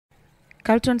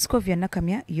Culton Scovia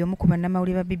Nakamya y'omu ku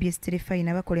bannamawulire ba BBS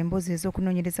Telefayina bakola emboozi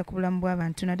ez'okunoonyereza ku bulamu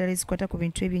bw'abantu naddala ezikwata ku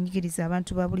bintu ebyenyigiriza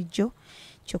abantu ba bulijjo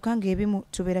kyokka ng'ebimu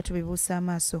tubeera tubibuusa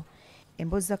amaaso.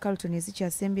 Emboozi za Culton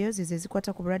ezikyasembeyo zizo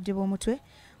ezikwata ku bulwadde bw'omutwe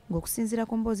ng'okusinziira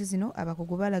ku mboozi zino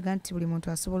abakugu baalaga nti buli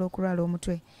muntu asobola okulwala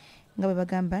omutwe nga bwe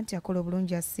bagamba nti akola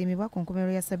obulungi asiimibwa ku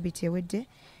nkomerero ya sabbiiti ewedde.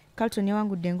 Culton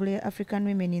yawangudde engule ya African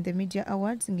Women in the Media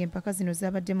Awards ng'empaka zino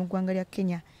zaabadde mu ggwanga lya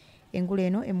Kenya. Engule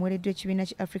eno emuwereddwa ekibiina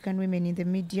ki African Women in the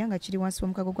Media nga kiri wansi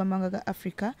w'omukago gw'amawanga ga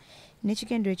Africa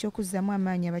n'ekigendo eky'okuzzaamu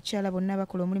amaanyi abakyala bonna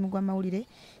abakola omulimu gw'amawulire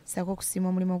ssaako okusiima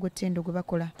omulimu ogw'ettendo gwe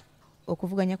bakola.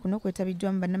 Okuvuganya kuno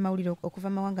kwetabiddwamu bannamawulire okuva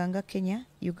amawanga nga Kenya,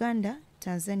 Uganda,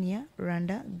 Tanzania,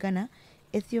 Rwanda, Ghana,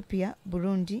 Ethiopia,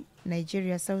 Burundi,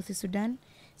 Nigeria, South Sudan,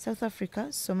 South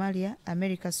Africa, Somalia,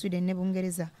 America, Sweden ne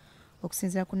Bungereza.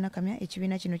 Okusinziira ku Nakamya,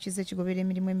 ekibiina kino kizze kigoberera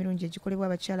emirimu emirungi egikolebwa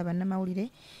abakyala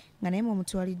bannamawulire nga naye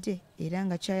omutwalidde era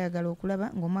nga kyayagala okulaba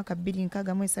ng'omwaka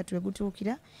 2063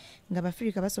 wegutuukira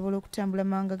ng'Abafirika basobola okutambula mu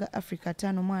mawanga ga Africa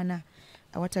 54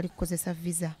 awatali kukozesa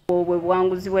visa. Obwe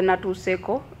buwanguzi bwe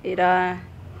natuuseeko era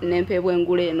n'empeebwa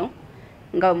engule eno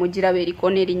nga mugiraba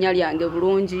eriko n'erinnya lyange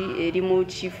bulungi eri mu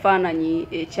kifaananyi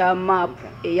ekya maapu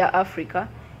eya Africa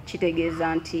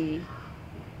kitegeeza nti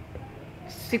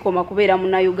sikoma kubeera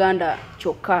Munnayuganda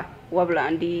kyokka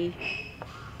wabula ndi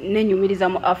nenyumiriza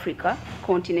mu Africa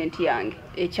continent yange.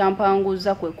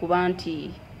 Ekyampanguza kwe kuba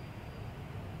nti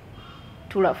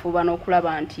tulafuba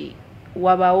n'okulaba nti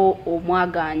wabawo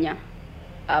omwaganya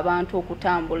abantu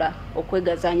okutambula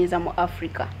okwegazaanyiza mu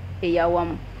Africa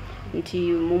eyawamu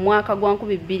nti mu mwaka gwa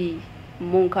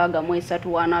 2063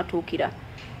 wanaatuukira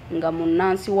nga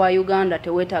munnansi wa Uganda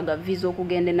teweetaaga visa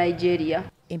okugenda Nigeria.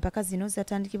 Empaka zino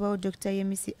zatandikibwawo Dr.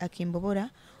 Yemisi Akimbobora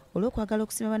olw'okwagala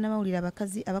okusiima bannamawulire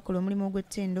abakazi abakola omulimu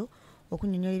ogw'ettendo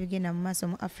okunnyonnyola ebigenda mu maaso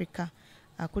mu Africa.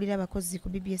 Akulira abakozi ku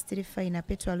BBS Telefayina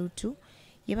Petro Lutu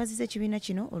yeebazizza ekibiina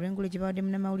kino olw'engule gye bawadde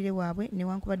munnamawulire waabwe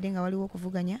newankubadde nga waliwo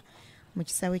okuvuganya mu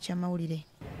kisaawe ky'amawulire.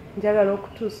 Njagala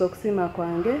okutuusa okusiima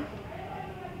kwange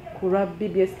ku lwa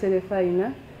BBS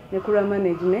Telefayina ne ku lwa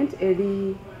management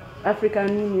eri African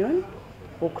Union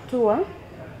okutuwa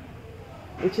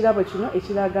ekirabo kino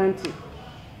ekiraga nti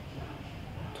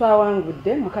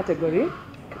twawangudde mu kategori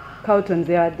Culton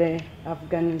zeyawadde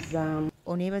avuganizaamu.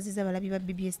 Ono yeebazizza abalabi ba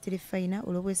BBS Telefayina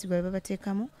olw'obwesigwa bwe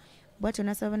babateekamu bw'atyo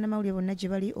n'asaba bannamawulire bonna gye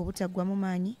bali obutaggwamu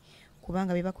maanyi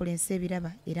kubanga be bakola ensi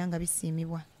ebiraba era nga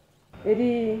bisiimibwa.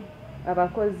 Eri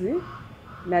abakozi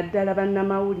naddala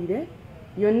bannamawulire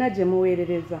yonna gye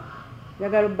muweerereza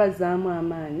njagala obbazzaamu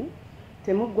amaanyi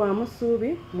temuggwaamu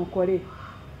ssuubi mukole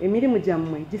emirimu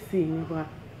gyammwe gisiimibwa.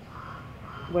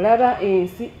 Bw'olaba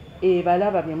ensi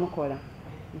ebalaba bye mukola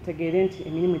mutegeere nti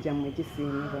emirimu gyammwe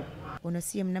gisiimibwa. Ono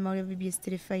si ye munnamawulire wa BBS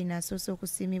Telefayina asoose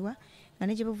okusiimibwa nga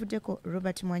ne gye buvuddeko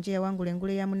Robert Mwanje yawangula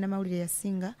engule ya munnamawulire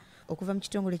yasinga okuva mu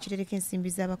kitongole ekitereka ensimbi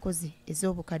z'abakozi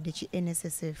ez'obukadde ki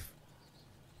NSSF.